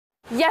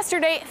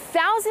Yesterday,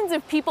 thousands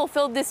of people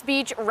filled this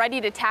beach ready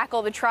to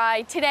tackle the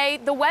try. Today,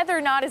 the weather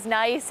not as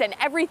nice and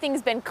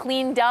everything's been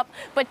cleaned up,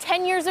 but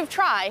 10 years of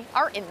try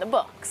are in the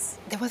books.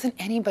 There wasn't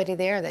anybody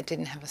there that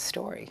didn't have a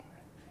story.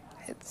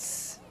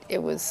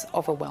 It was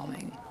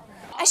overwhelming.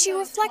 As she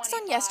reflects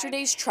on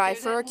yesterday's Try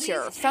for a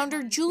Cure,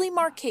 founder Julie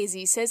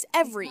Marchese says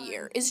every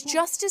year is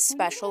just as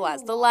special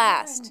as the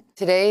last.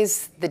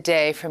 Today's the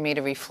day for me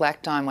to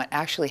reflect on what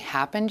actually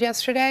happened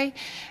yesterday,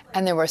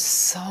 and there were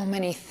so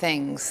many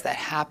things that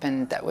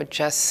happened that would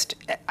just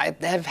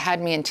have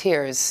had me in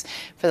tears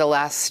for the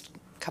last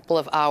couple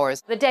of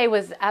hours. The day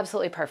was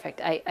absolutely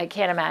perfect. I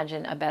can't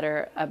imagine a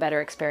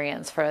better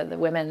experience for the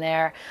women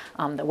there.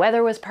 The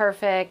weather was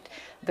perfect.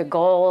 The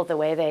goal, the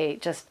way they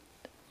just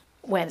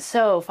went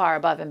so far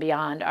above and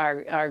beyond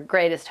our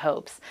greatest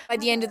hopes. By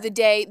the end of the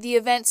day, the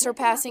event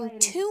surpassing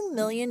 $2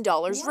 million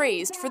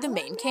raised for the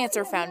Maine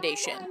Cancer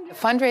Foundation.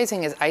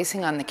 Fundraising is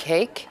icing on the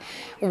cake.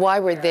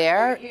 Why we're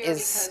there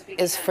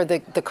is for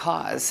the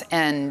cause,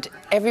 and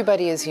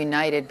everybody is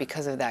united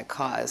because of that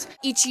cause.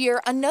 Each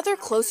year, another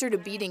closer to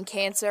beating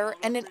cancer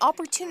and an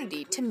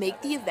opportunity to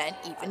make the event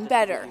even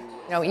better.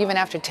 You know, even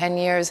after 10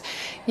 years,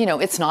 you know,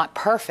 it's not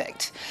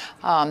perfect.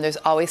 There's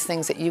always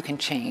things that you can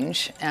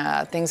change,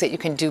 things that you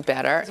can do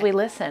better. We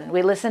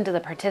listen to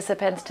the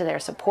participants, to their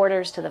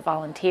supporters, to the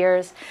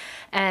volunteers,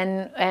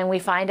 and we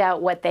find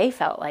out what they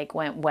felt like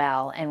went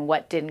well and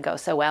what didn't go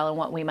so well and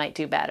what we might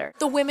do better.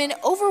 The women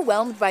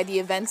overwhelmed by the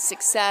event's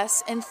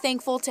success and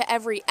thankful to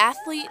every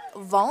athlete,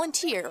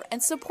 volunteer,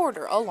 and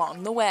supporter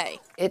along the way.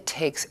 It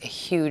takes a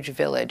huge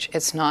village.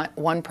 It's not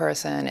one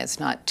person, it's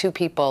not two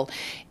people.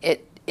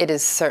 It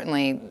is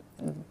certainly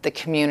the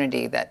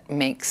community that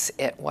makes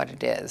it what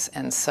it is.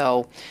 And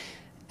so,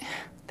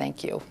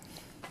 thank you.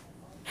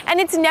 And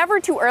it's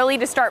never too early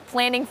to start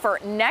planning for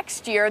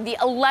next year. The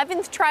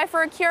 11th Try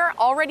for a Cure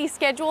already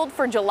scheduled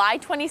for July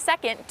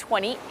 22nd,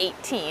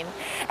 2018.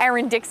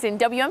 Erin Dixon,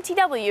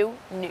 WMTW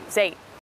News 8.